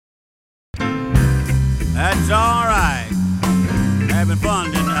That's all right. Having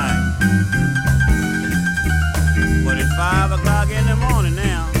fun tonight. But it's 5 o'clock in the morning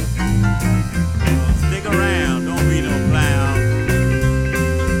now. Stick around, don't be no clown.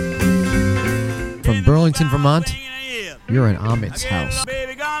 From Burlington, Vermont, you're in Ahmet's house.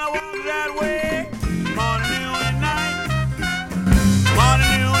 Baby, gonna walk that way. Morning, noon, and night.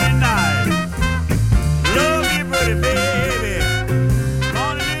 Morning, noon, and night. Love you, pretty baby.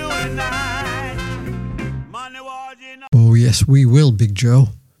 Morning, noon, and night. Monday was you know. Oh, yes, we will, Big Joe.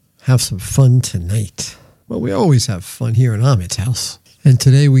 Have some fun tonight. Well, we always have fun here in Ahmet's house. And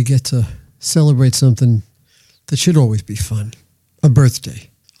today we get to celebrate something that should always be fun. A birthday.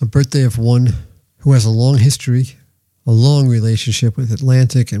 A birthday of one who has a long history, a long relationship with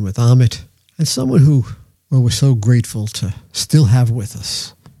Atlantic and with Ahmet, and someone who, well, we're so grateful to still have with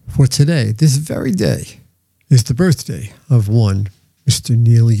us. For today, this very day, is the birthday of one Mr.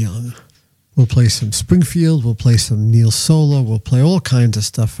 Neil Young. We'll play some Springfield, we'll play some Neil solo, we'll play all kinds of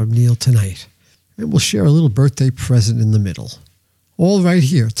stuff from Neil tonight. And we'll share a little birthday present in the middle. All right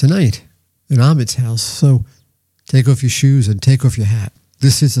here, tonight, in Ahmet's house. So take off your shoes and take off your hat.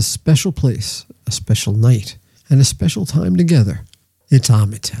 This is a special place, a special night, and a special time together. It's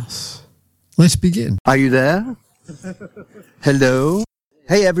Ahmet's house. Let's begin. Are you there? Hello?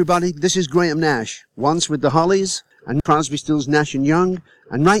 Hey everybody, this is Graham Nash, once with the Hollies and Crosby, Stills, Nash & Young,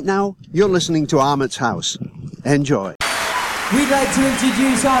 and right now you're listening to Ahmet's House. Enjoy. We'd like to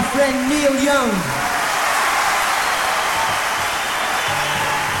introduce our friend Neil Young.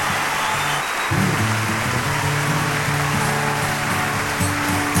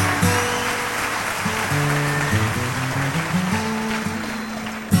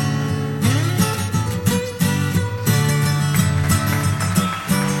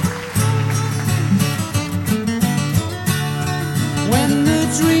 When the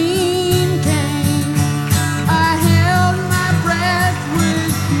dream came, I held my breath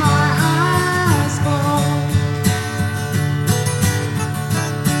with my eyes closed.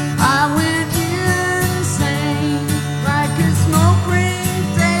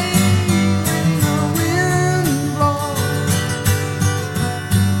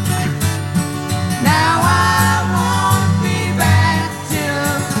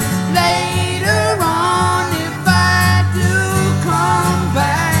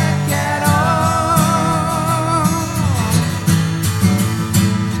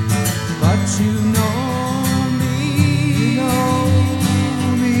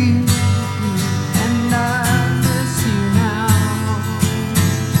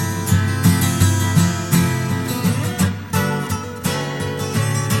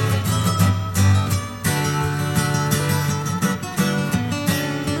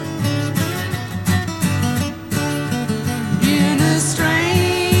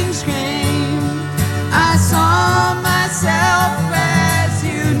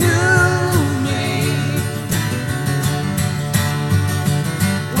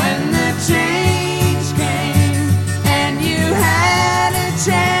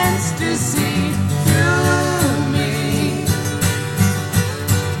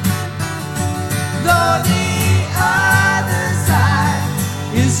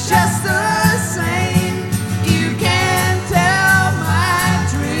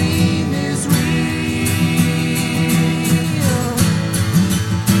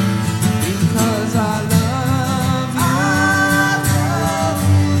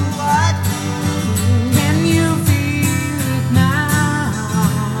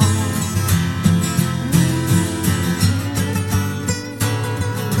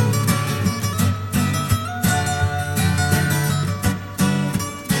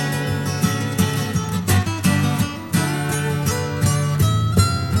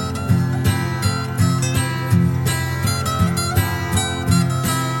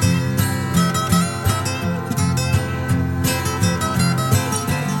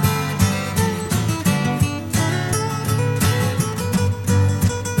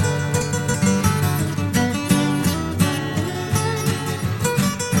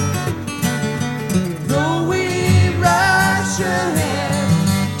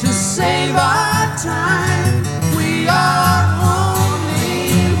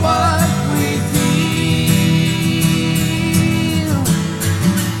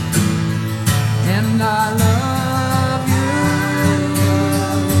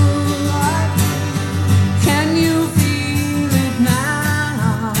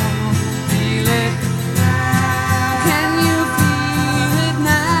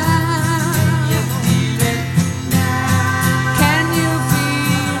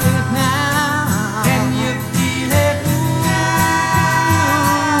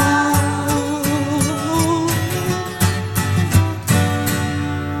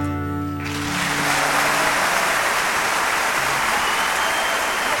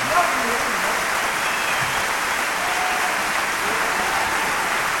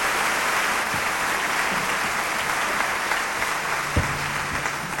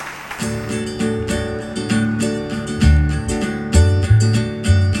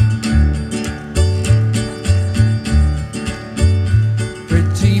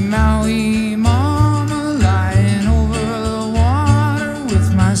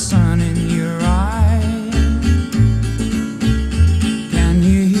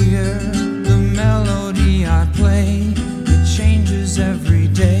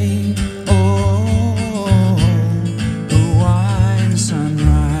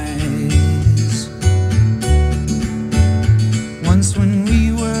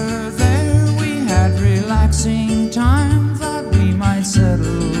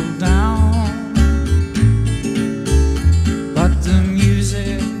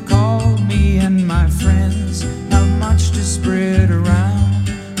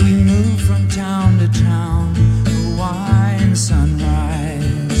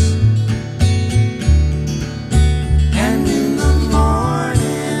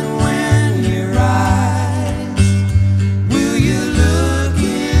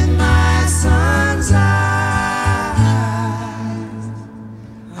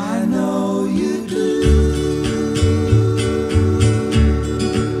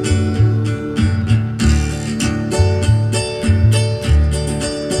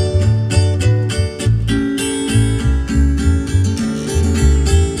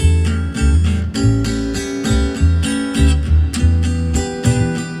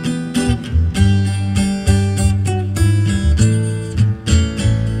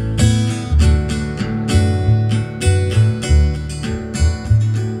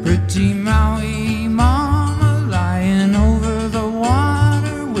 pretty Maui mama lying over the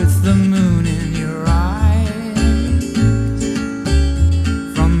water with the moon in your eyes.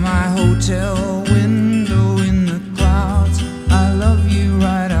 From my hotel window in the clouds, I love you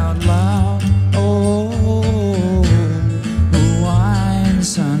right out loud. Oh, Hawaiian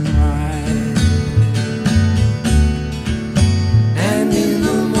sunrise. And in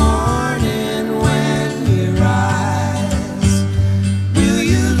the morning when you rise, will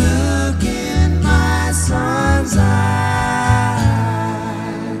you look in my son's eyes?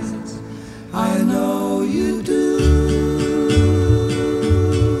 I know you do.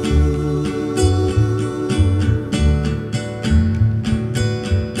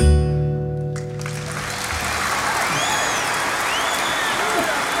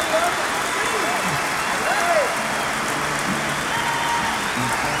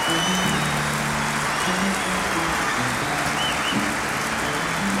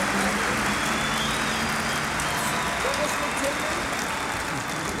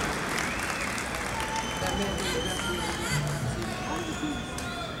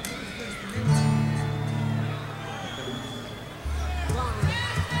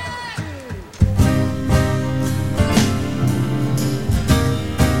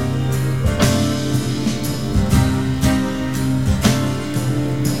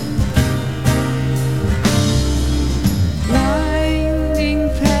 Winding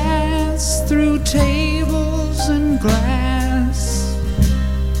paths through tables and glass.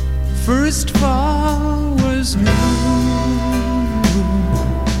 First fall was new.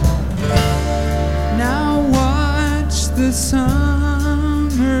 Now watch the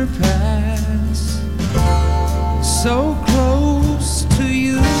summer pass, so close to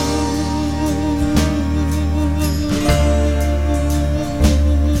you.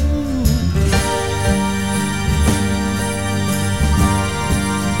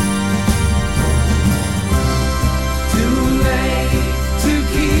 Too late to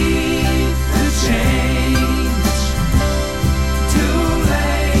keep the change, too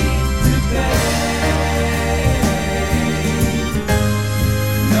late to pay.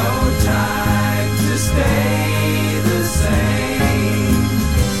 No time to stay the same,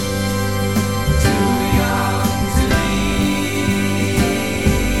 too young to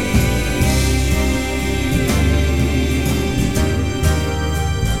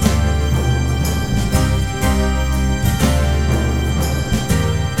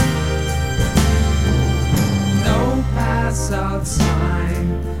no pass out sign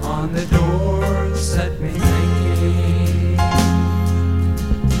on the door set me thinking.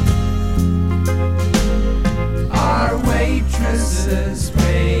 Our waitresses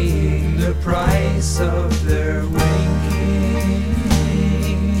paying the price of their winking,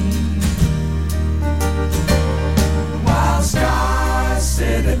 while stars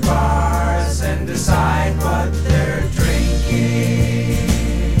sit at bars and decide what they're drinking.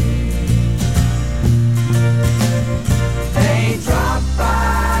 They drop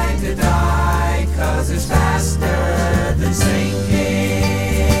by to die, 'cause it's faster than sinking.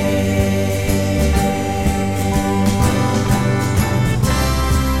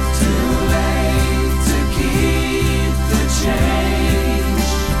 Too late to keep the change,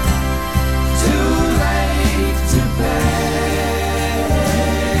 too late to pay.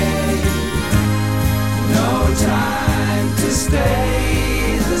 No time to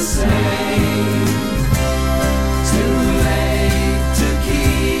stay the same, too late to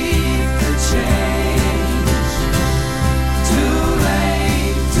keep the change, too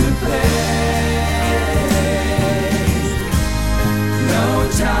late to pay. No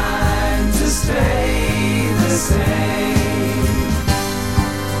time to stay the same,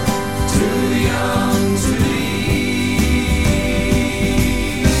 too young to leave.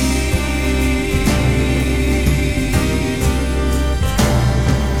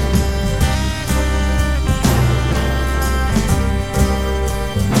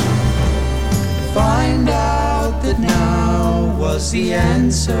 Find out that now was the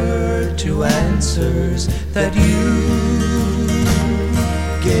answer to answers that you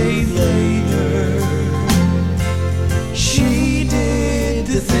gave later. She did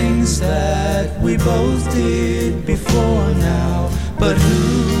the things that we both did before now, but who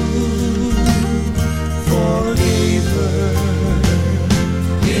forgave her?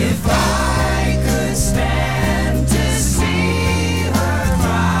 If I could stand to see her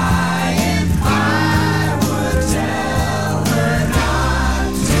crying, I would tell her not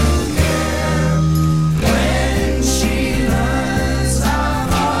to care. When she learns of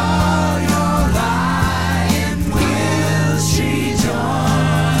all your lying, will she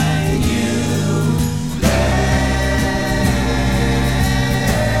join you there?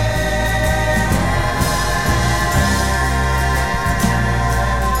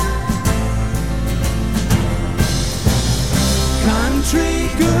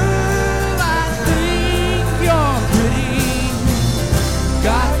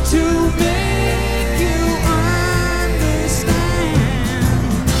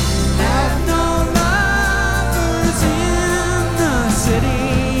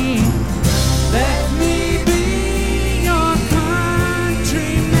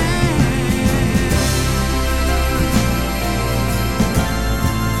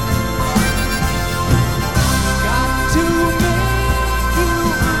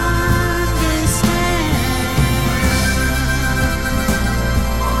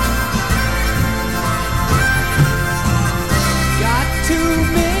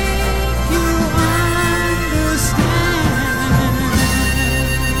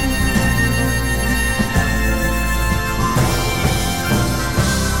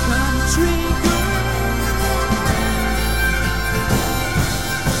 country girl.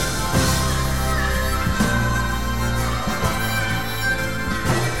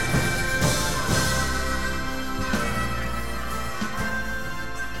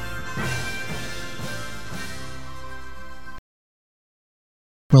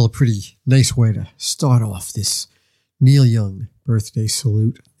 Well, a pretty nice way to start off this Neil Young birthday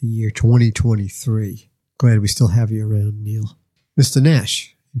salute, the year 2023. Glad we still have you around, Neil. Mr.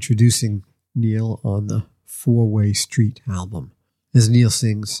 Nash, introducing Neil on the Four-Way Street album. As Neil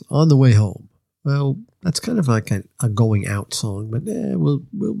sings, On the Way Home. Well, that's kind of like a going out song, but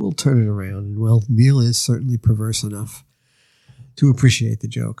we'll turn it around. And, well, Neil is certainly perverse enough to appreciate the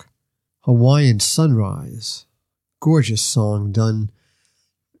joke. Hawaiian Sunrise. Gorgeous song done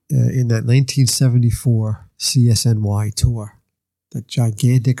in that 1974 CSNY tour, that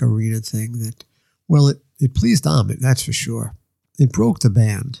gigantic arena thing that, well, it pleased Ahmet, that's for sure. It broke the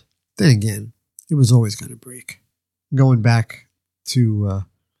band. Then again, it was always going to break. Going back to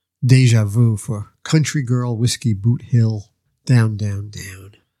Deja Vu for Country Girl, Whiskey Boot Hill, Down, Down,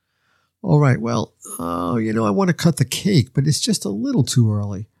 Down. All right, well, I want to cut the cake, but it's just a little too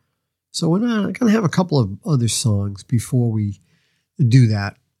early. So we're going to have a couple of other songs before we do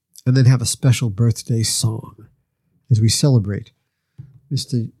that, and then have a special birthday song as we celebrate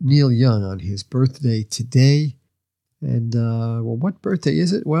Mr. Neil Young on his birthday today. And, what birthday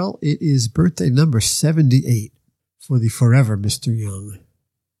is it? Well, it is birthday number 78 for the forever Mr. Young.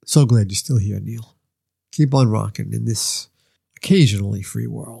 So glad you're still here, Neil. Keep on rocking in this occasionally free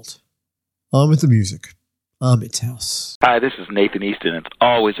world. On with the music. Ahmet's house. Hi, this is Nathan Easton. It's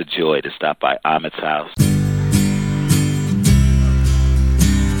always a joy to stop by Ahmet's house.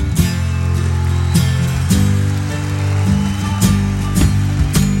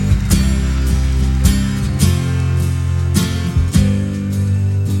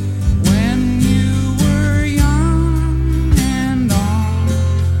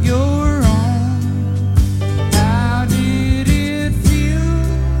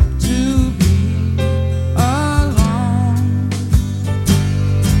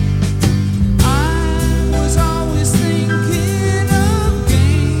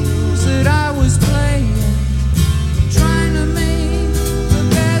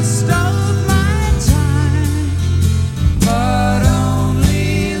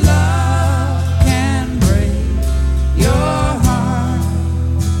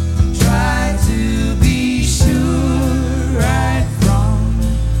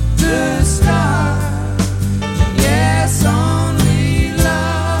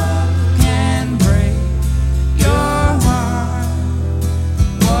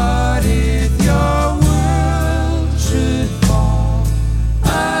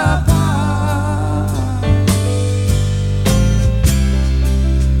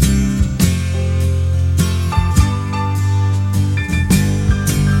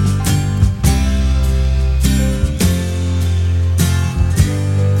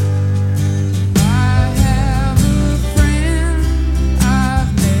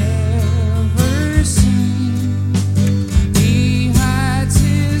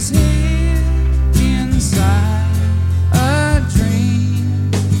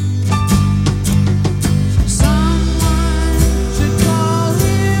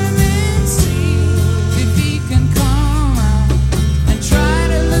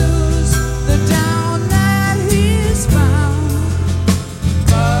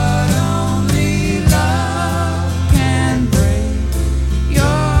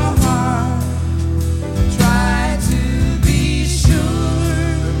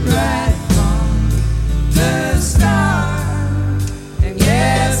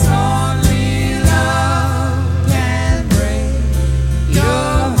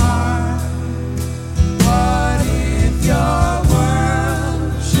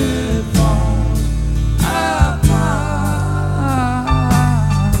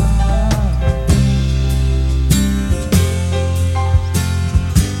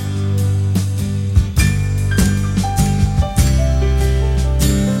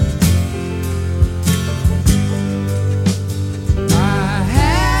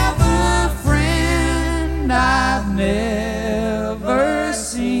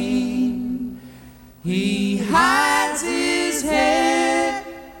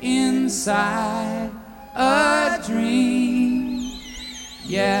 inside a dream.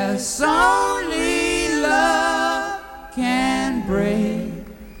 Yes, only love can break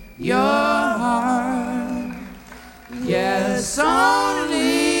your heart. Yes,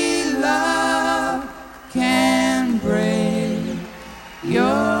 only love can break your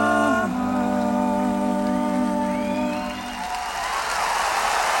heart.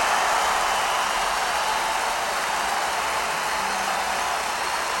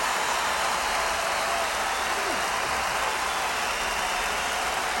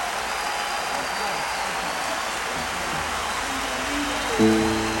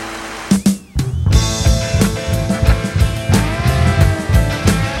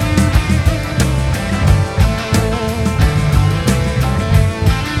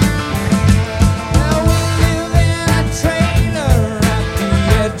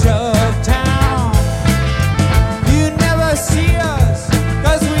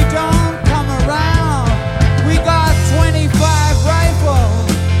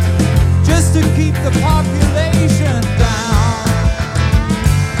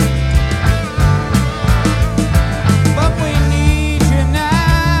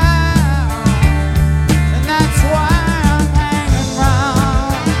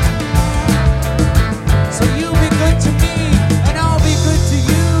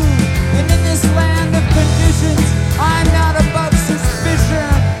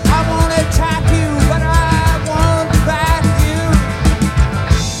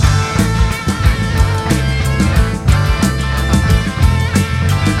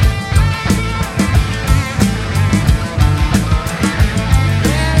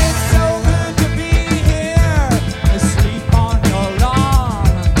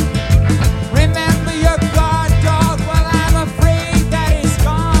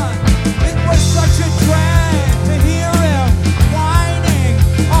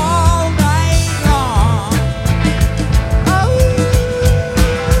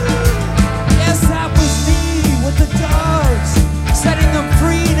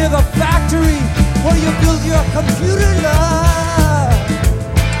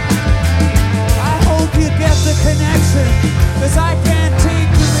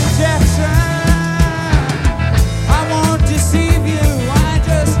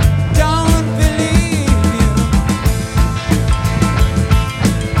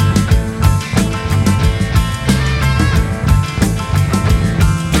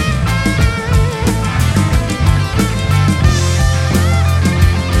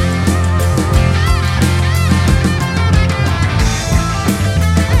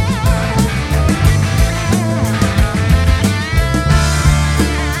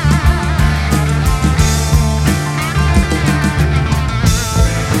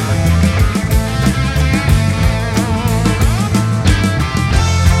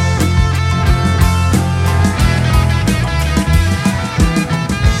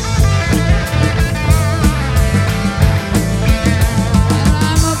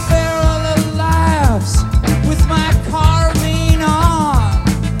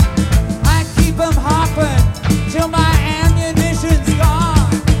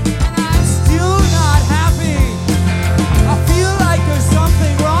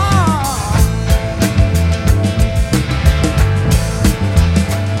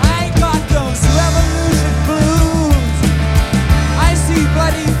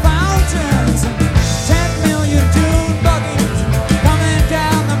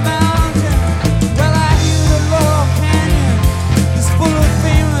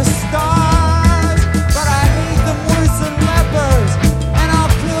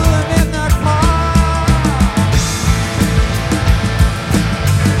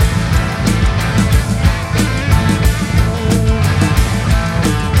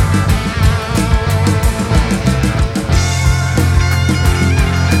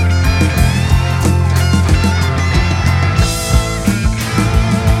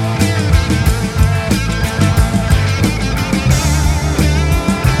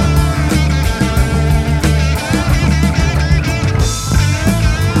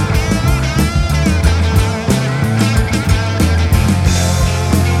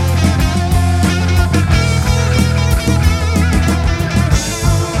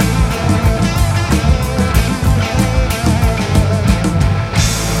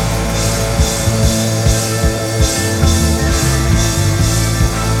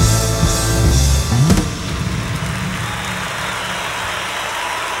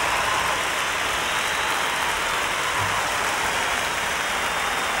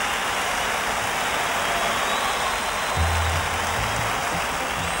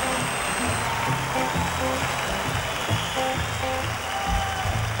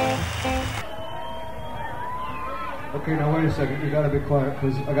 Okay, now wait a second. You gotta be quiet,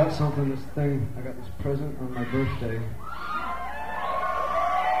 because I got something, this thing, I got this present on my birthday.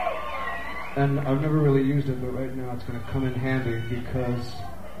 And I've never really used it, but right now it's gonna come in handy because...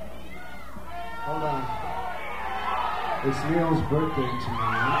 Hold on. It's Neil's birthday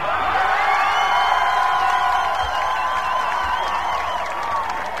tonight.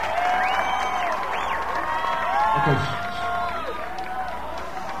 Okay.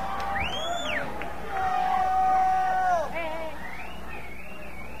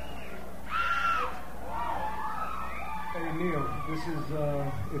 Hey Neil, this is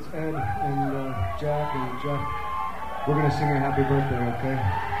it's Ed and Jack and Jeff. We're gonna sing a happy birthday, okay?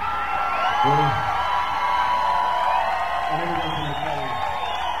 Ready? And everyone from the crowd.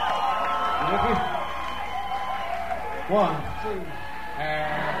 You with me? 1, 2.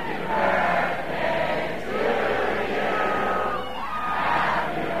 Happy birthday to you. Happy birthday to you.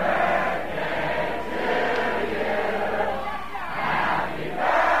 Happy birthday, dear Neil. Happy birthday to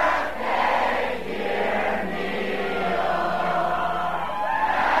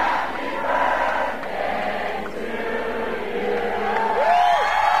you.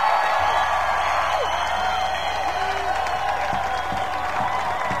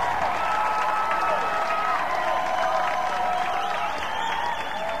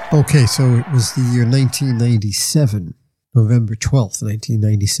 Okay, so it was the year 1997, November 12th,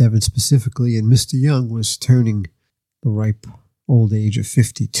 1997 specifically, and Mr. Young was turning the ripe old age of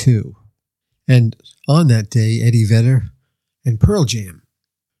 52. And on that day, Eddie Vedder and Pearl Jam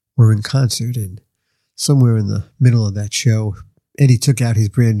were in concert, and somewhere in the middle of that show, Eddie took out his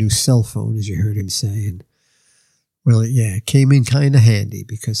brand new cell phone, as you heard him say, and, well, it came in kind of handy,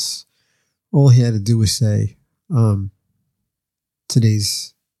 because all he had to do was say,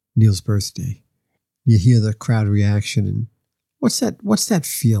 today's Neil's birthday. You hear the crowd reaction, and what's that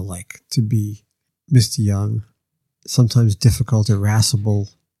feel like to be Mr. Young? Sometimes difficult, irascible,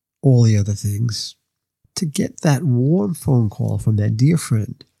 all the other things. To get that warm phone call from that dear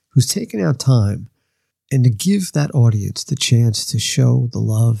friend who's taken out time, and to give that audience the chance to show the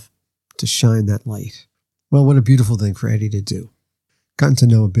love, to shine that light. Well, what a beautiful thing for Eddie to do. Gotten to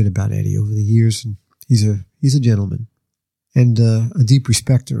know a bit about Eddie over the years, and he's a gentleman. And a deep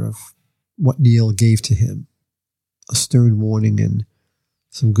respecter of what Neil gave to him. A stern warning and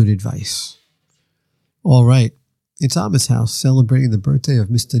some good advice. All right. It's Ahmet's house celebrating the birthday of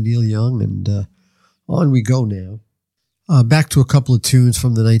Mr. Neil Young, and on we go now. Back to a couple of tunes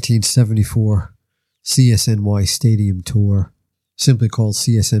from the 1974 CSNY Stadium Tour, simply called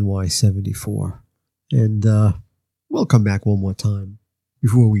CSNY 74. And we'll come back one more time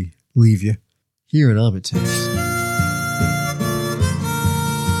before we leave you here in Ahmet's house.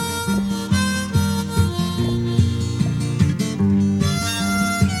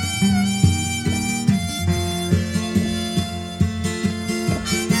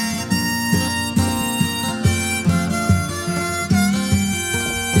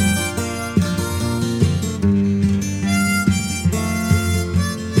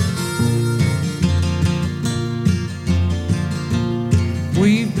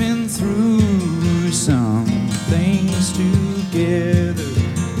 We've been through some things together,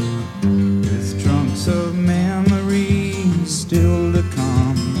 with trunks of memories still to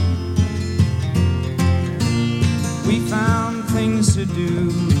come. We found things to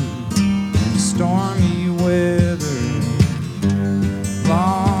do in stormy weather.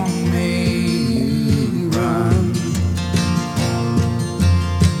 Long may you run.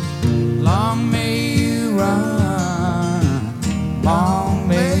 Long may you run. Long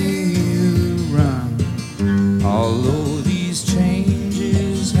may you run, although these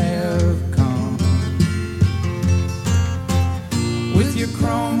changes have come. With your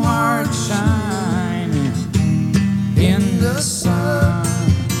chrome heart shining in the sun,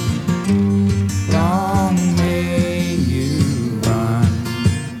 long may you run.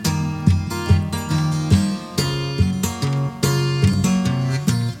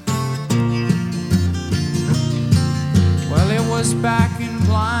 Well, it was back in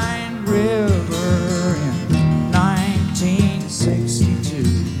Blind River in 1962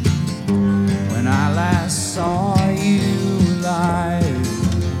 when I last saw you live.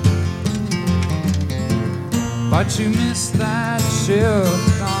 But you missed that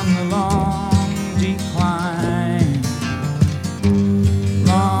shift on the long decline.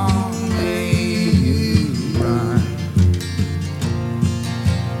 Long may you run.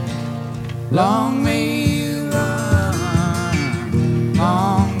 Long may you run.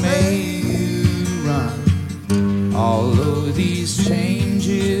 Long may you run, although these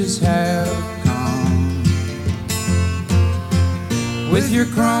changes have come. With your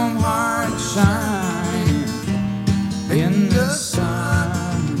chrome heart shining in the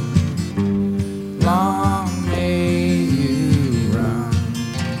sun, long may you run.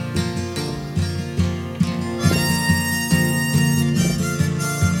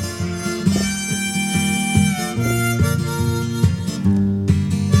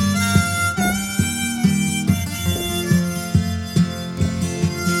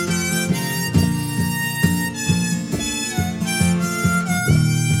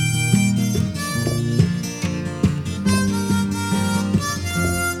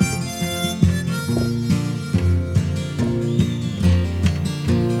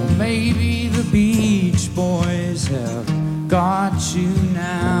 maybe the Beach Boys have got you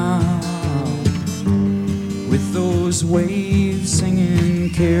now, with those waves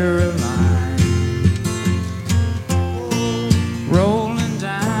singing Caroline, rolling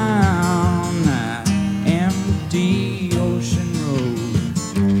down that empty ocean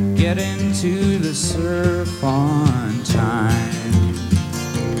road, getting to the surf on time.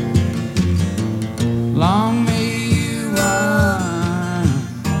 Long may you run,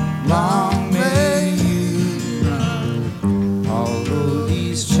 long may you run, although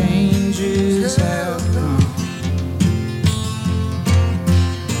these changes have come.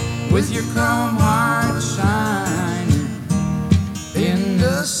 With your chrome heart shining in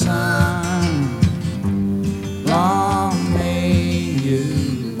the sun, long may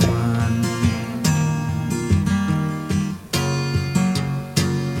you run.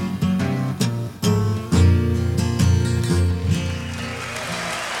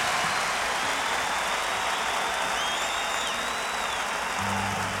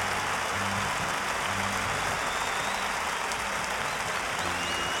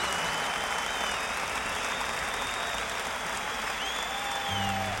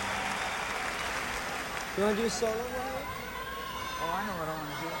 You want to do a solo, Wyatt? Oh, I know what I want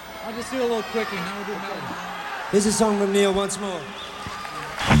to do. I'll just do a little quickie, and then we'll do melody. Here's a song from Neil once more.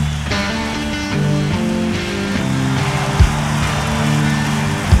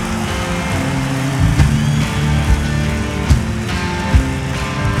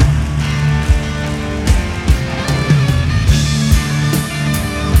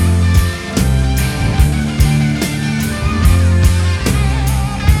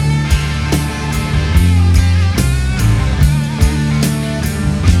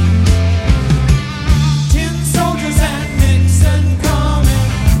 Tin soldiers and Nixon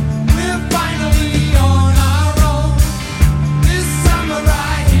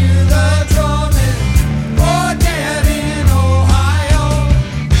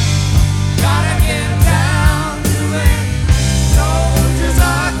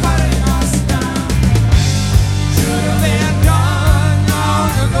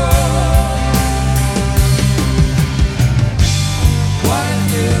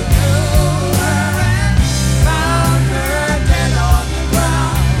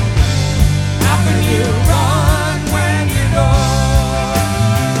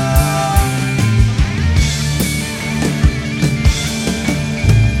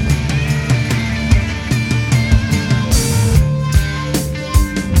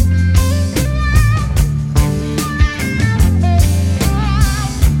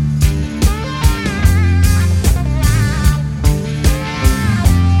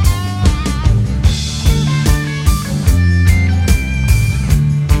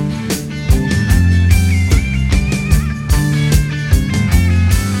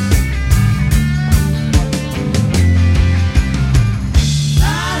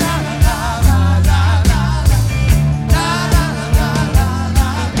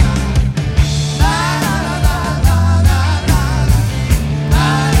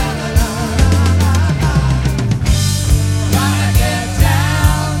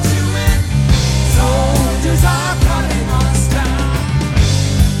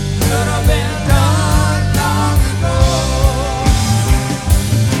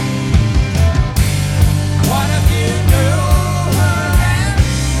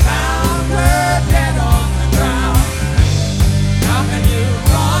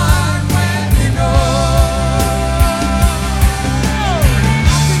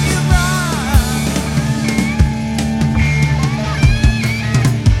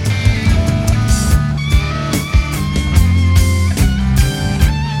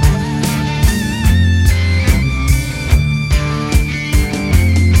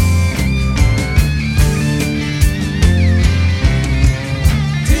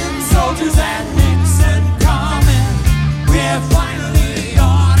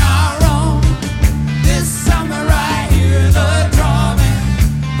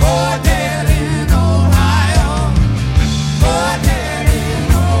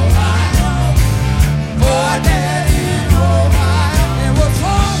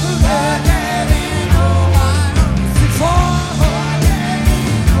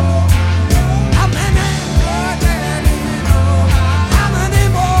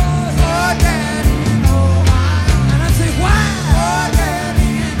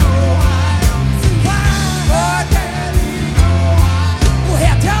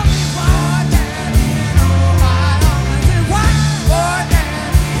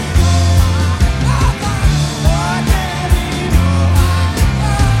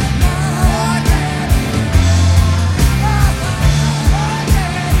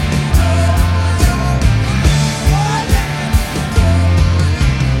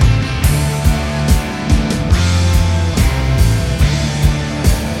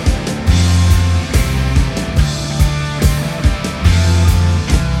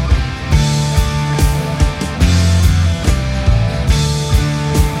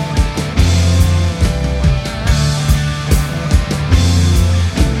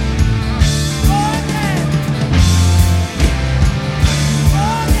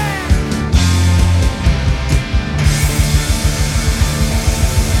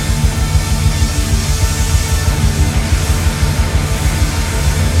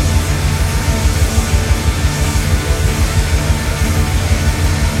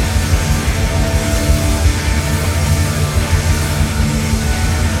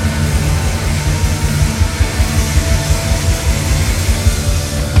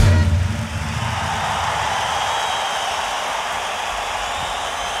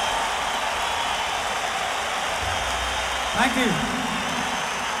Thank you.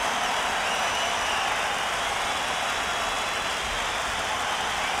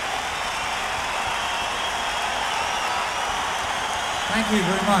 Thank you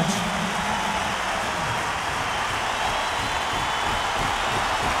very much.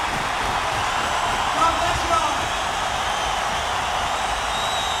 God bless you all.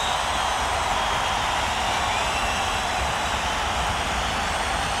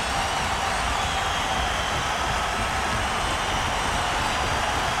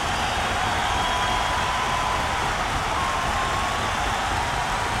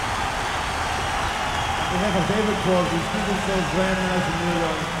 On behalf of David Crosby, Stephen Stills, Graham Nash, and Neil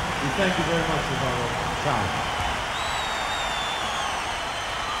Young, we thank you very much for your time.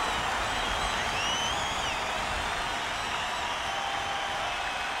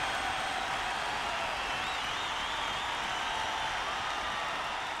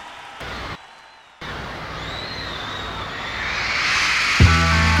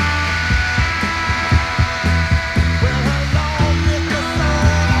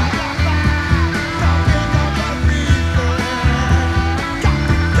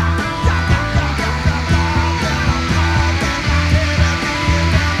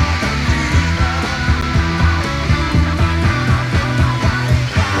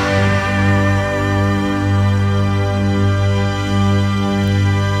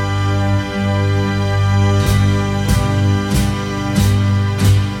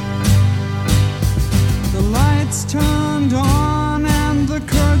 The lights turned on and the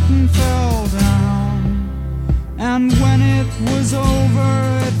curtain fell down. And when it was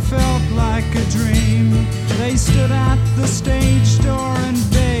over, it felt like a dream. They stood at the stage door and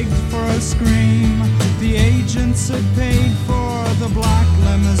begged for a scream. The agents had paid for the black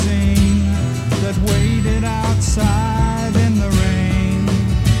limousine that waited outside in the rain.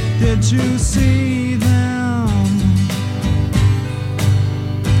 Did you see them?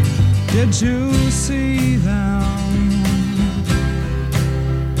 Did you see them?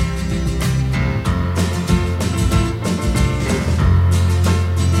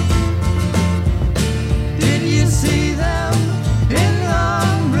 Did you see them in the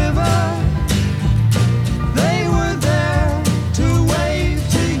river? They were there to wave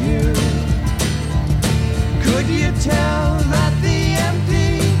to you. Could you tell that the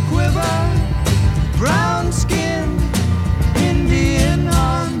empty quiver, brown skin, Indian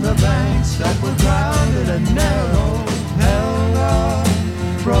on the banks that were crowded and narrow, held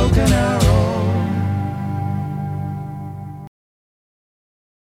a broken arrow?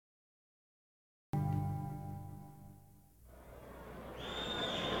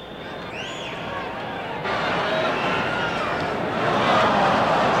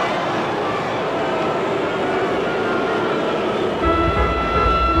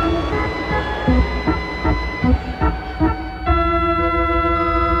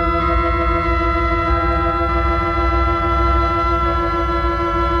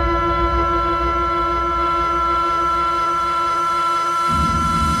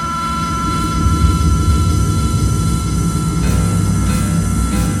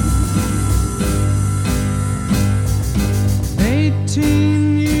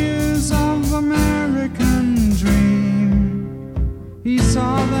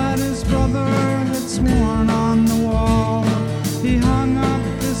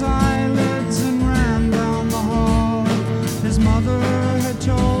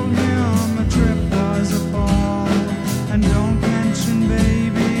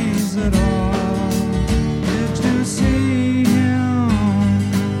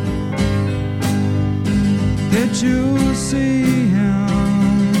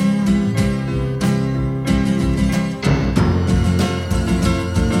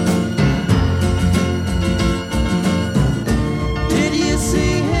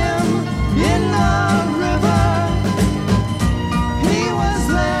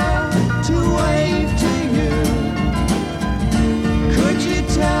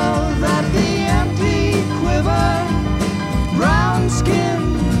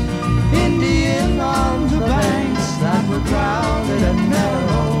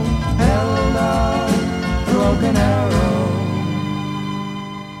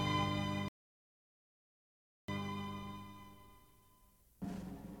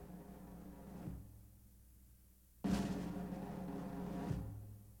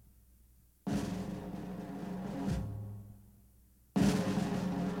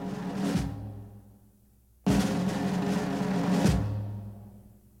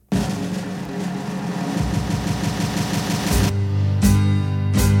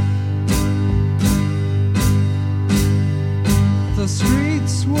 The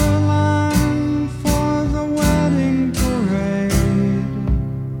streets were lined for the wedding parade.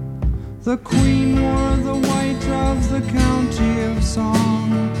 The queen wore the white of the county of song.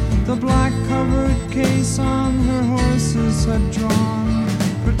 The black covered case on her horses had drawn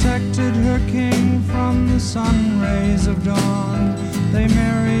protected her king from the sun rays of dawn. They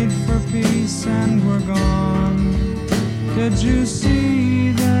married for peace and were gone. Did you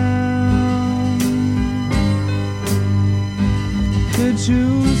see them? Did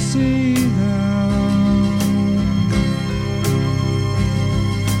you see them?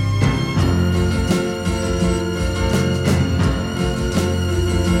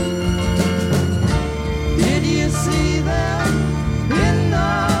 Did you see them in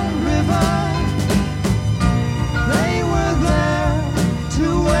the river? They were there to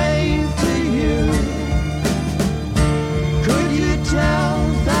wave to you. Could you tell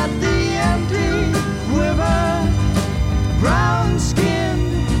that the empty quiver,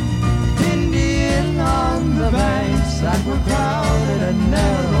 brown-skinned Indian on the banks that were crowded and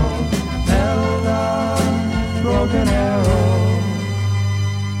narrow held a broken arrow?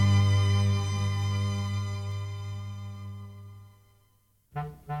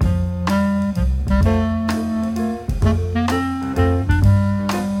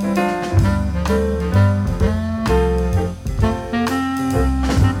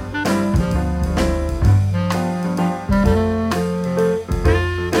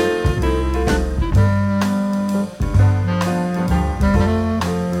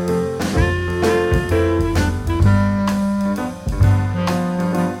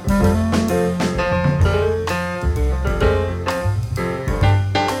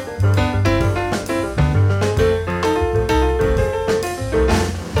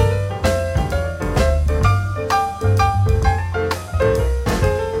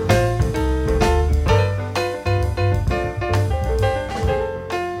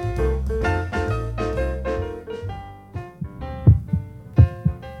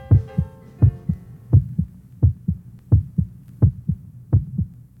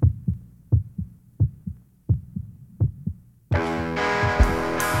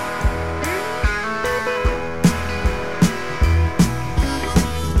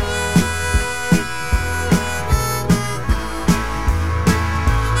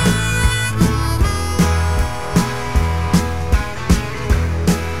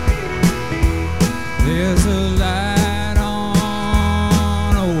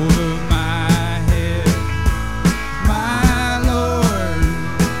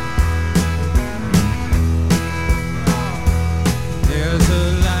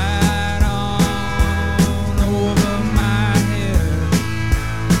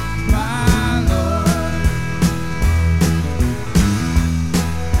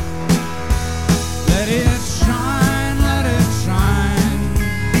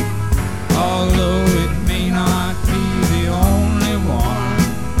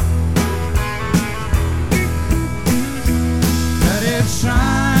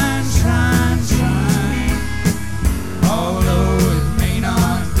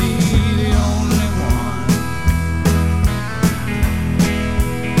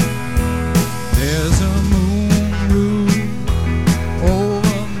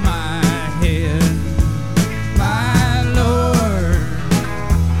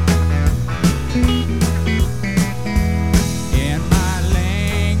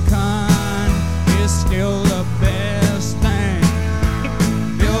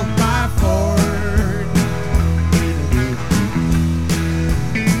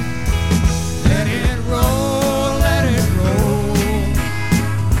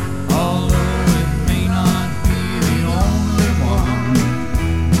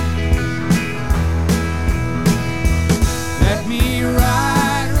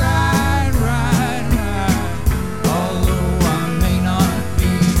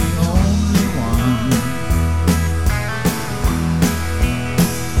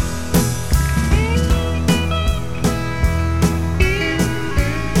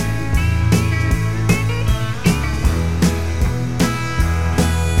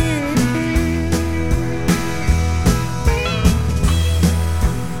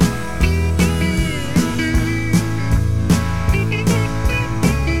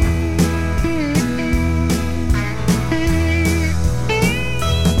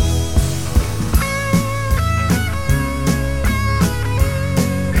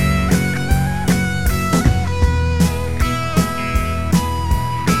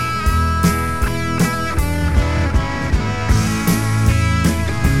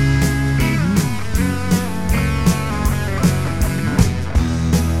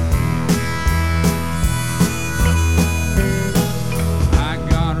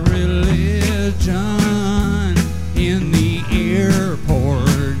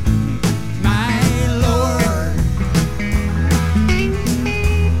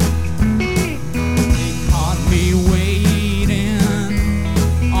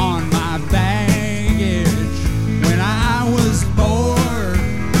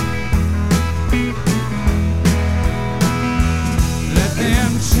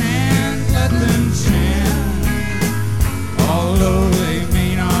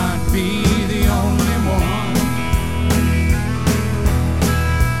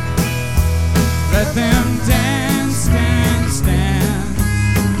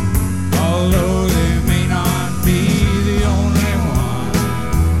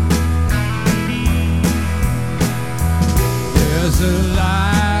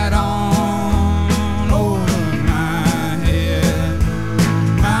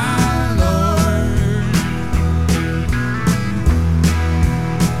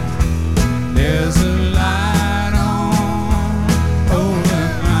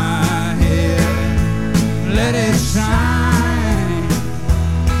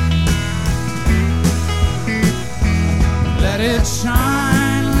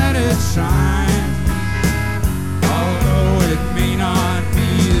 shine, although it may not be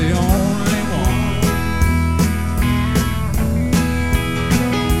the only one.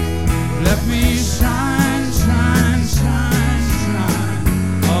 Let me shine, shine, shine, shine,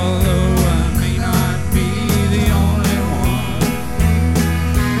 although I may not be the only one.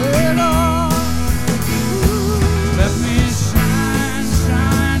 Oh Lord, let me shine,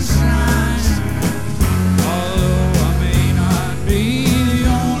 shine, shine, although I may not be the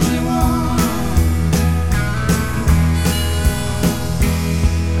only one.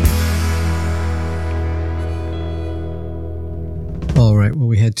 All right, well,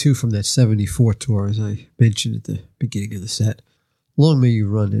 we had two from that 74 tour, as I mentioned at the beginning of the set. Long May You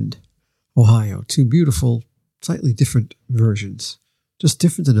Run and Ohio. Two beautiful, slightly different versions. Just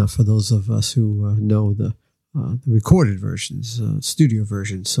different enough for those of us who know the recorded versions, studio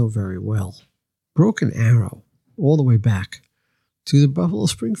versions, so very well. Broken Arrow, all the way back to the Buffalo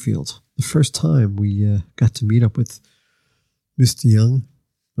Springfield. The first time we got to meet up with Mr. Young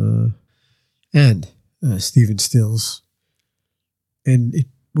and Stephen Stills. And it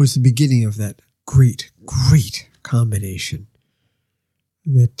was the beginning of that great, great combination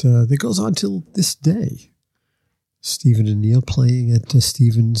that goes on till this day. Stephen and Neil playing at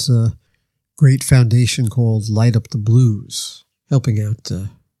Stephen's great foundation called Light Up the Blues, helping out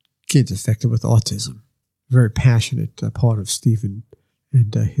kids affected with autism. Very passionate part of Stephen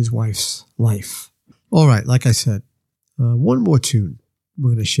and his wife's life. All right, like I said, one more tune we're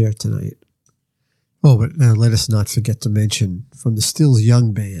going to share tonight. Oh, but let us not forget to mention from the Stills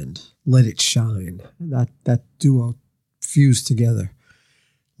Young Band, Let It Shine. That duo fused together.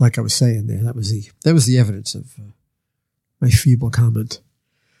 Like I was saying there, that was the evidence of my feeble comment.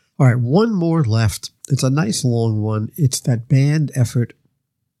 All right, one more left. It's a nice long one. It's that band effort,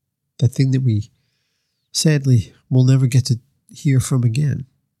 that thing that we sadly will never get to hear from again,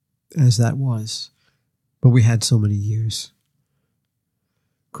 as that was. But we had so many years.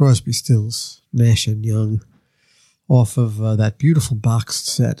 Crosby, Stills, Nash and Young, off of that beautiful boxed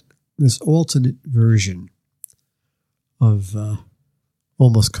set, this alternate version of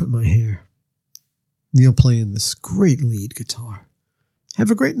Almost Cut My Hair. Neil playing this great lead guitar.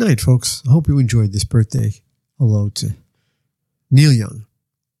 Have a great night, folks. I hope you enjoyed this birthday. Hello to Neil Young.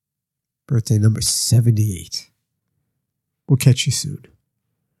 Birthday number 78. We'll catch you soon.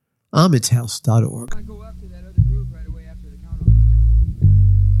 AhmetHouse.org. I go up to that other groove right away after the count off.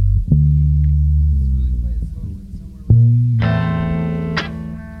 Let's really play it slow. It's somewhere around.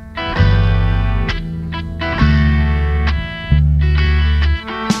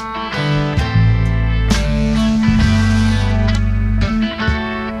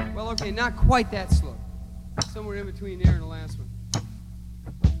 Well, okay, not quite that slow. Somewhere in between there and the last one.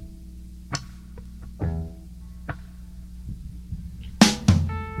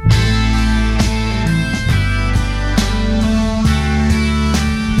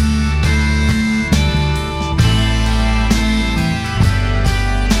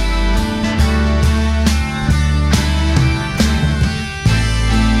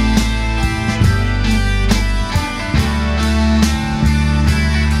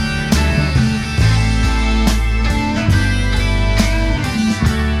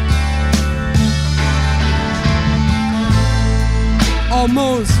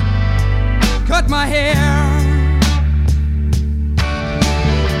 Almost cut my hair.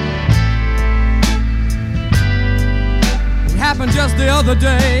 It happened just the other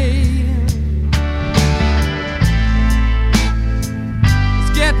day.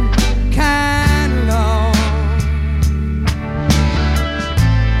 It's getting kind of long.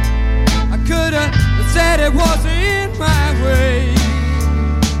 I could have said it wasn't my way.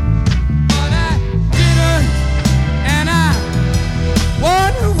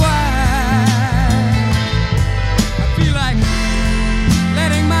 Wonder why I feel like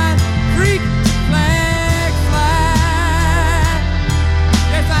letting my freak flag fly.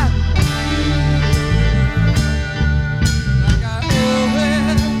 Yes, I feel like I owe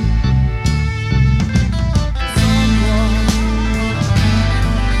it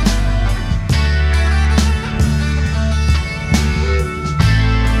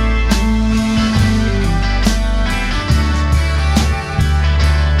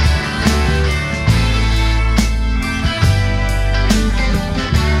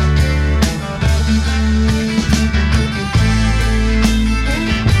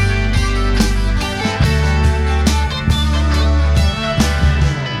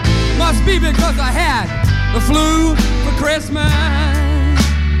be because I had the flu for Christmas.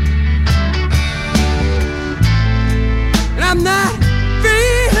 And I'm not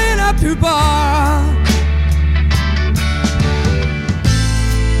feeling up to bar.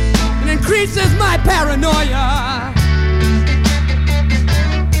 increases my paranoia.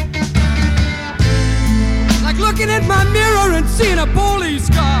 Like looking at my mirror and seeing a police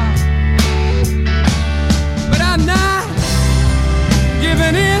car. But I'm not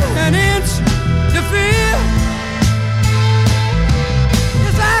giving in an inch to fear.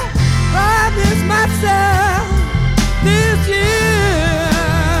 Yes, I promised myself this year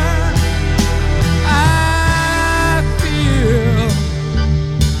I feel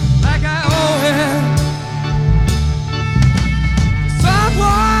like I owe it to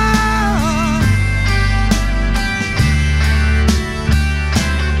someone.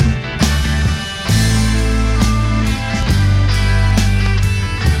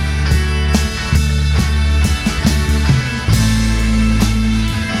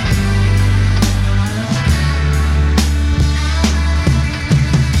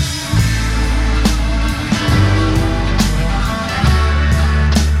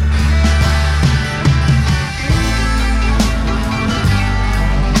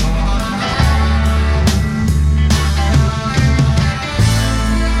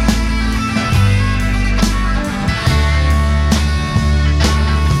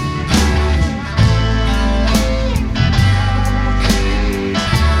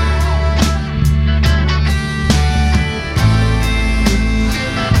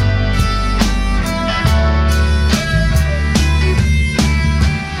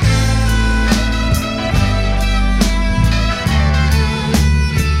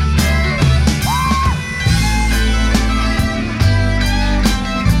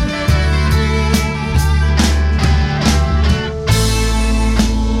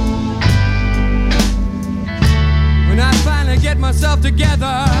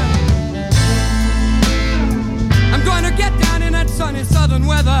 Together, I'm going to get down in that sunny southern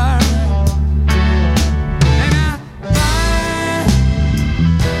weather, and I find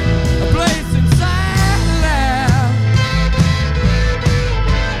a place inside the lab,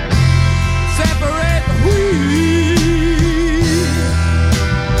 separate the wheat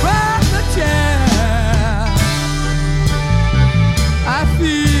from the chaff. I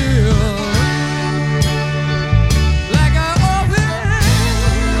feel like I owe it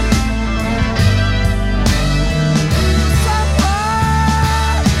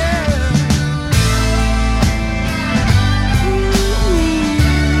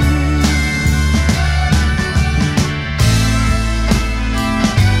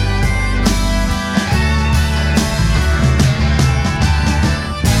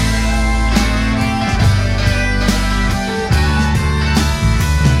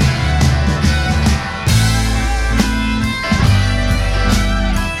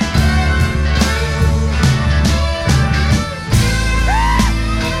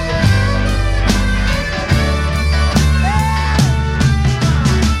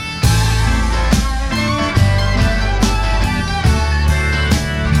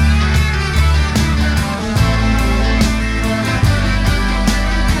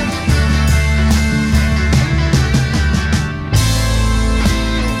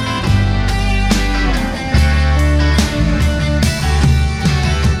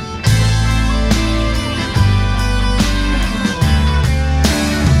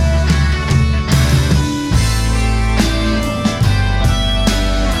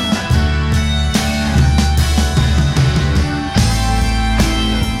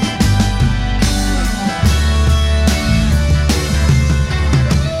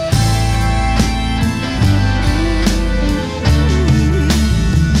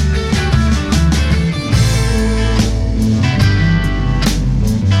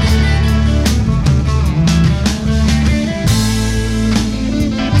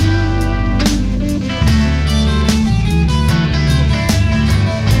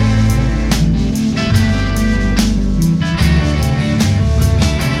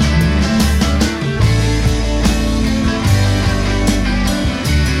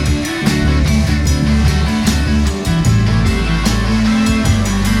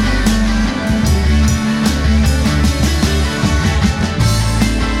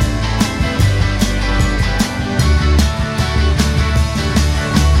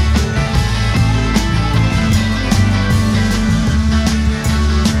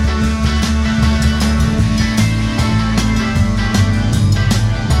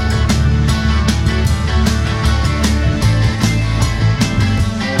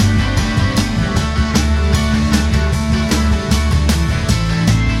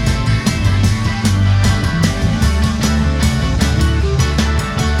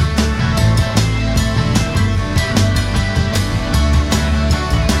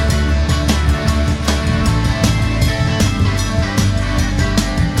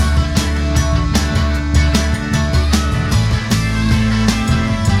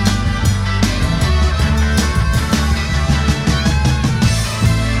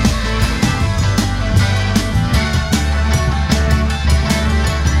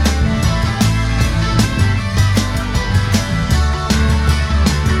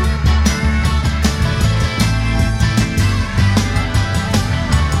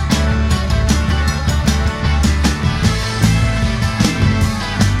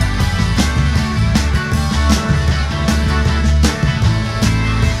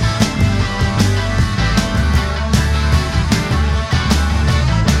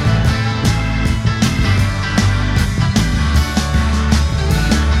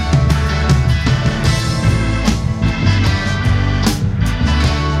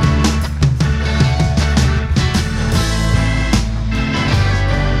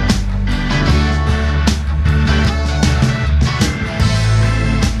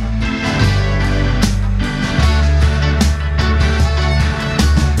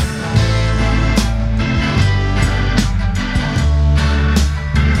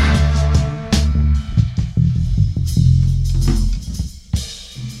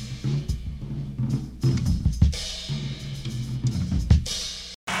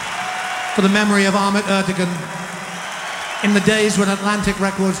for the memory of Ahmet Ertegun in the days when Atlantic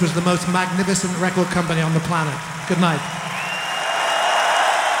Records was the most magnificent record company on the planet. Good night.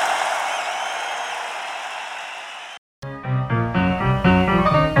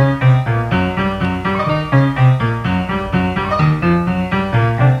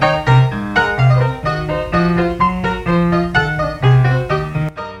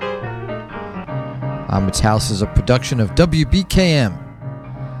 Ahmet's House is a production of WBKM,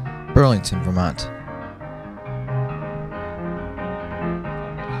 Burlington, Vermont.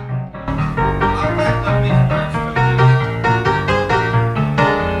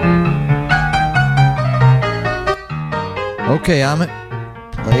 Okay, Ahmet,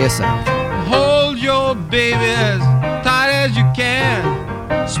 play us out. Hold your baby as tight as you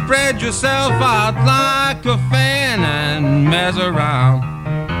can. Spread yourself out like a fan and mess around.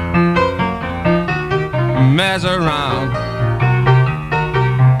 Mess around.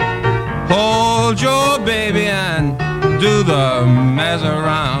 Hold your baby and do the mess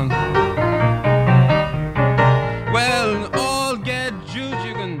around. Well, all get juice,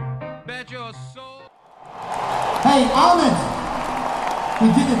 you can bet your soul. Hey, Ahmet! We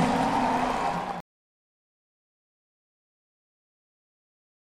did it.